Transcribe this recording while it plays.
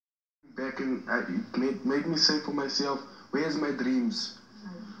back and it made me say for myself, where's my dreams?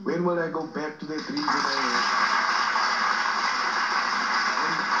 When will I go back to the dreams that I had?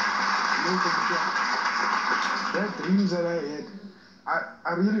 That dreams that I had,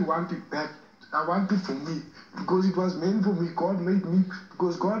 I really want it back. I want it for me because it was meant for me. God made me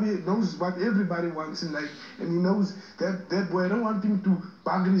because God knows what everybody wants in life, and He knows that boy. I don't want him to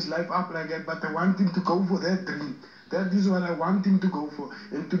bugger his life up like that, but I want him to go for that dream. That is what I want him to go for.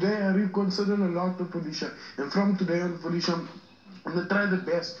 And today I reconsider a lot of Felicia, and from today on, Felicia, I'm gonna try the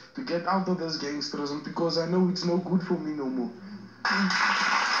best to get out of this gangsterism because I know it's no good for me no more.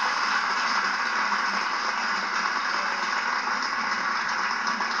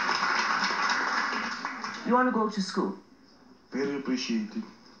 You want to go to school? Very appreciated.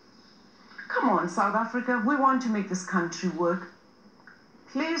 Come on, South Africa. We want to make this country work.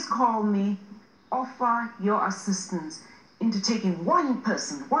 Please call me. Offer your assistance into taking one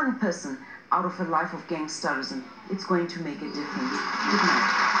person out of a life of gangsterism. It's going to make a difference. Good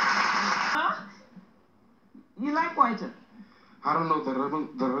night. Huh? You like Whiter? I don't know, the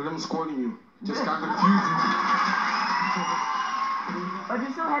rhythm's calling you. Just can't confuse you. But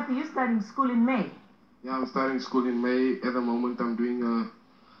you're so happy you're starting school in May. Yeah, I'm starting school in May. At the moment, I'm doing a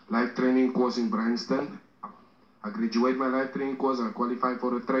life training course in Bryanston. I graduate my life training course. I qualify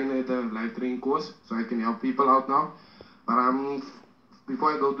for a trainer at the life training course, so I can help people out now. But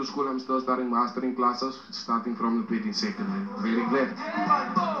before I go to school, I'm still starting mastering classes, starting from the 22nd. I'm very glad.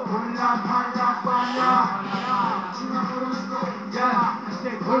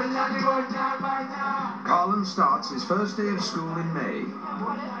 Carlin starts his first day of school in May.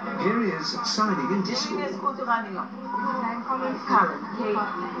 Here he is signing into school. Carlin,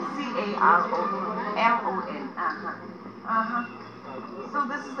 K-C-A-R-O-L-O-N. So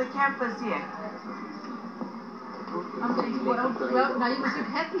this is the campus here. I'm going to well, now you must look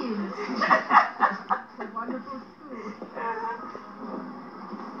happy in this. It's a wonderful school.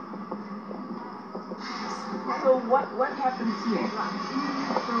 So what happens here?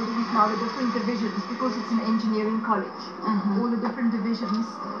 So these now the different divisions, because it's an engineering college. All the different divisions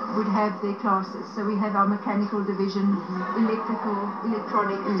would have their classes. So we have our mechanical division,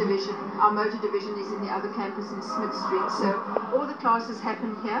 electronic division. Our motor division is in the other campus in Smith Street. So all the classes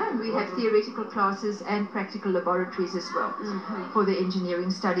happen here, and we have theoretical classes and practical laboratories as well for the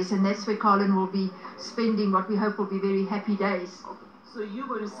engineering studies. And that's where Colin will be spending what we hope will be very happy days. So you're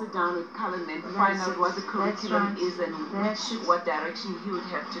going to sit down with Colin and find out what the curriculum is and what direction he would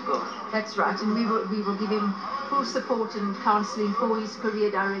have to go. That's right, and we will give him full support and counselling for his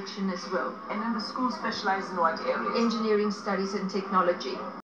career direction as well. And then the school specializes in what areas? Engineering studies and technology.